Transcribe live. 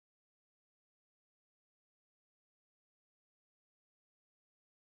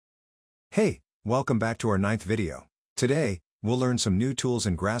Hey, welcome back to our 9th video. Today, we'll learn some new tools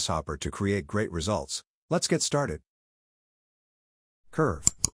in Grasshopper to create great results. Let's get started. Curve.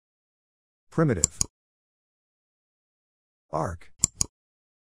 Primitive. Arc.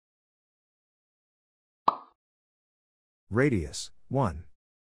 Radius, 1.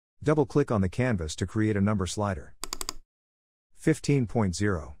 Double-click on the canvas to create a number slider.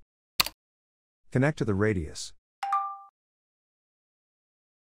 15.0. Connect to the radius.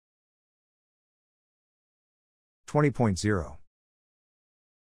 20.0.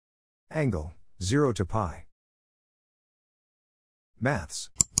 Angle, 0 to pi. Maths.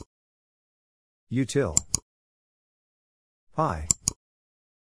 Util. Pi.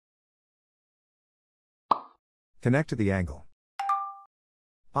 Connect to the angle.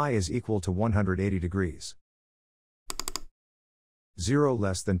 Pi is equal to 180 degrees. 0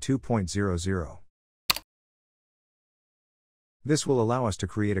 less than 2.00. This will allow us to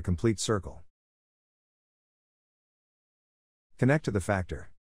create a complete circle. Connect to the factor.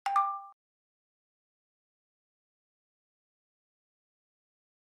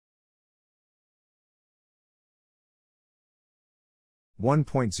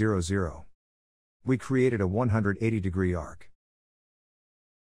 1.00. We created a 180-degree arc.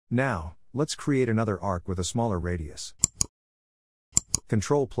 Now, let's create another arc with a smaller radius.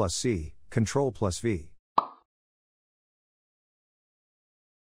 Ctrl plus C, Ctrl plus V.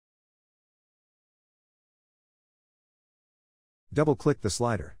 Double-click the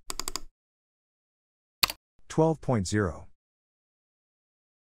slider. 12.0.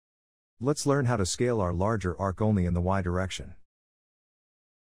 Let's learn how to scale our larger arc only in the Y direction.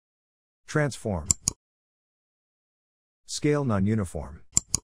 Transform. Scale non-uniform.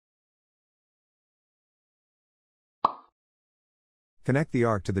 Connect the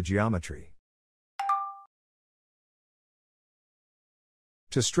arc to the geometry.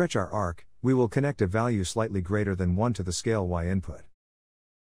 To stretch our arc, we will connect a value slightly greater than 1 to the scale Y input.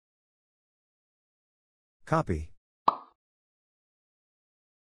 Copy.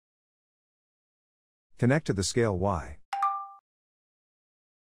 Connect to the scale Y.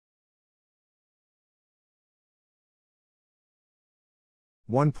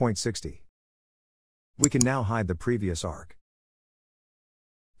 (1.60). We can now hide the previous arc.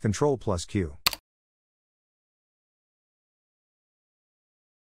 Ctrl plus Q.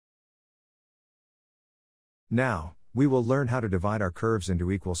 Now, we will learn how to divide our curves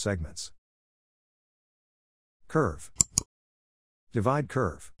into equal segments. Curve. Divide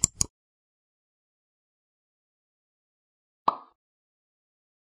curve.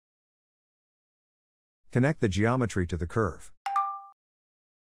 Connect the geometry to the curve.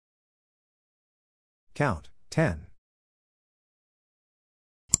 Count, 10.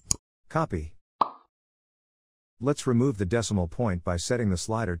 Copy. Let's remove the decimal point by setting the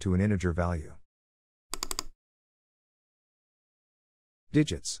slider to an integer value.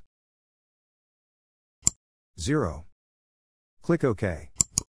 Digits. 0. Click OK.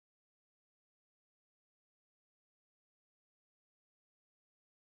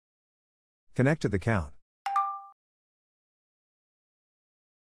 Connect to the count.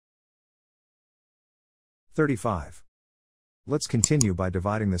 (35). Let's continue by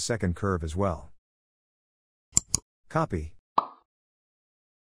dividing the second curve as well. Copy.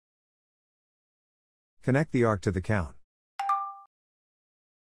 Connect the arc to the count.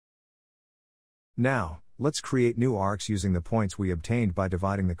 Now, let's create new arcs using the points we obtained by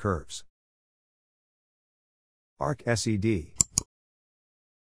dividing the curves. Arc SED.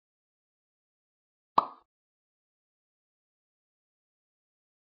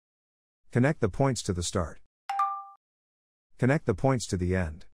 Connect the points to the start. Connect the points to the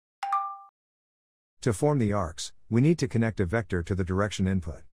end. To form the arcs, we need to connect a vector to the direction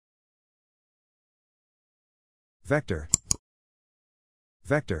input. Vector.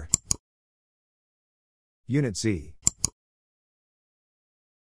 Vector. Unit Z.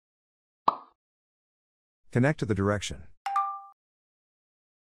 Connect to the direction.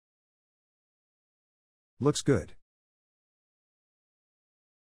 Looks good.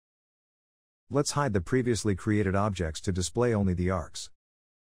 Let's hide the previously created objects to display only the arcs.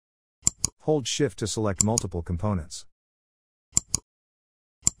 Hold Shift to select multiple components.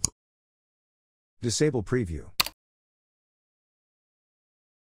 Disable preview.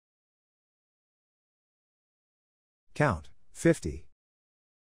 Count, 50.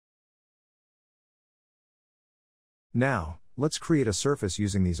 Now, let's create a surface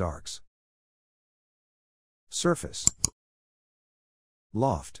using these arcs. Surface.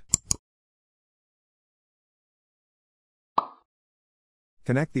 Loft.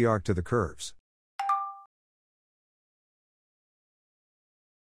 Connect the arc to the curves.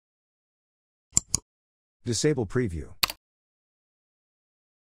 Disable preview.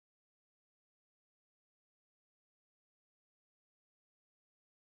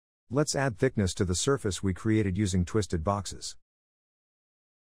 Let's add thickness to the surface we created using twisted boxes.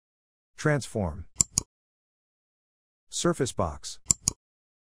 Transform. Surface box.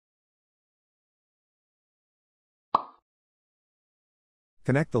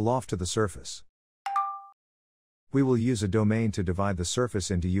 Connect the loft to the surface. We will use a domain to divide the surface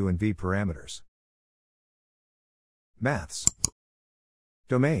into U and V parameters. Maths.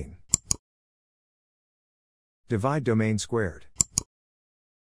 Domain. Divide domain squared.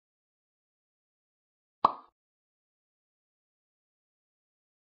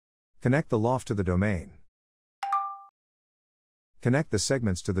 Connect the loft to the domain. Connect the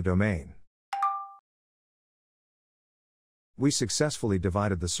segments to the domain. We successfully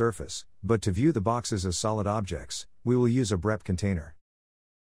divided the surface, but to view the boxes as solid objects, we will use a BREP container.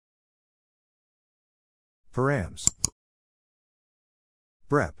 Params.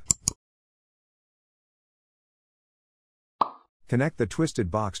 BREP. Connect the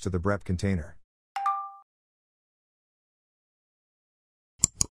twisted box to the BREP container.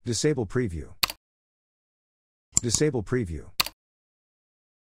 Disable preview. Disable preview.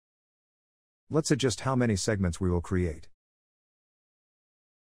 Let's adjust how many segments we will create.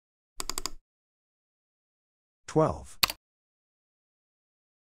 12.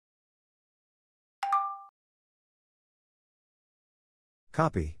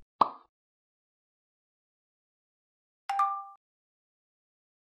 Copy.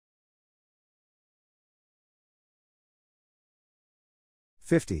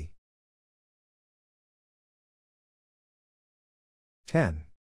 $50. 10.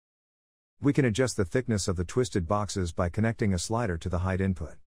 We can adjust the thickness of the twisted boxes by connecting a slider to the height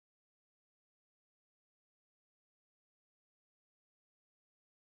input.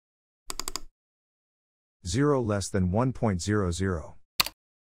 Zero less than 1.00.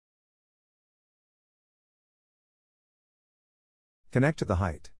 Connect to the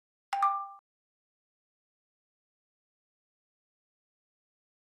height.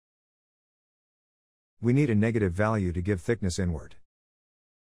 We need a negative value to give thickness inward.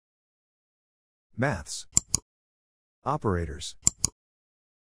 Maths. Operators.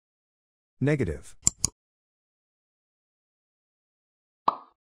 Negative.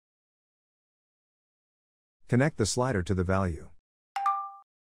 Connect the slider to the value.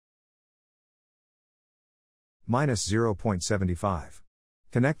 Minus 0.75.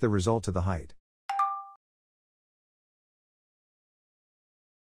 Connect the result to the height.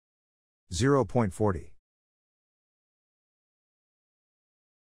 0.40.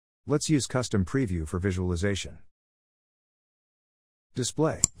 Let's use custom preview for visualization.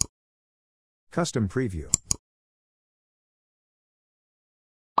 Display. Custom preview.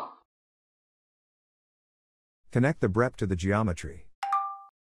 Connect the BREP to the geometry.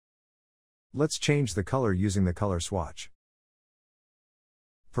 Let's change the color using the color swatch.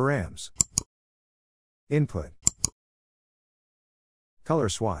 Params. Input. Color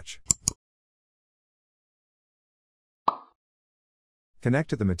swatch.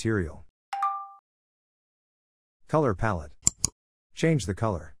 Connect to the material. Color palette. Change the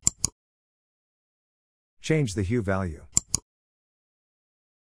color. Change the hue value.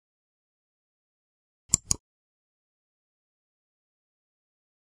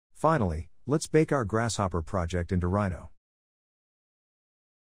 Finally, let's bake our Grasshopper project into Rhino.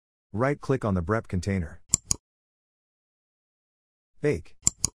 Right-click on the BREP container. Bake.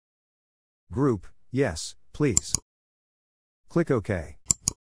 Group, yes, please. Click OK.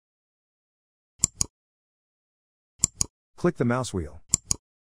 Click the mouse wheel.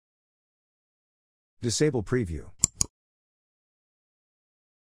 Disable preview.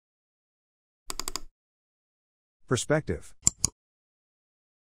 Perspective.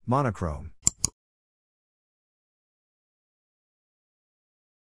 Monochrome.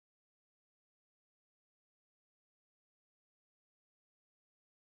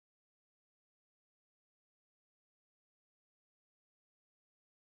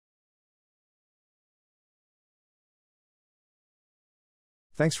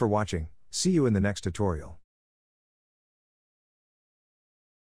 Thanks for watching. See you in the next tutorial.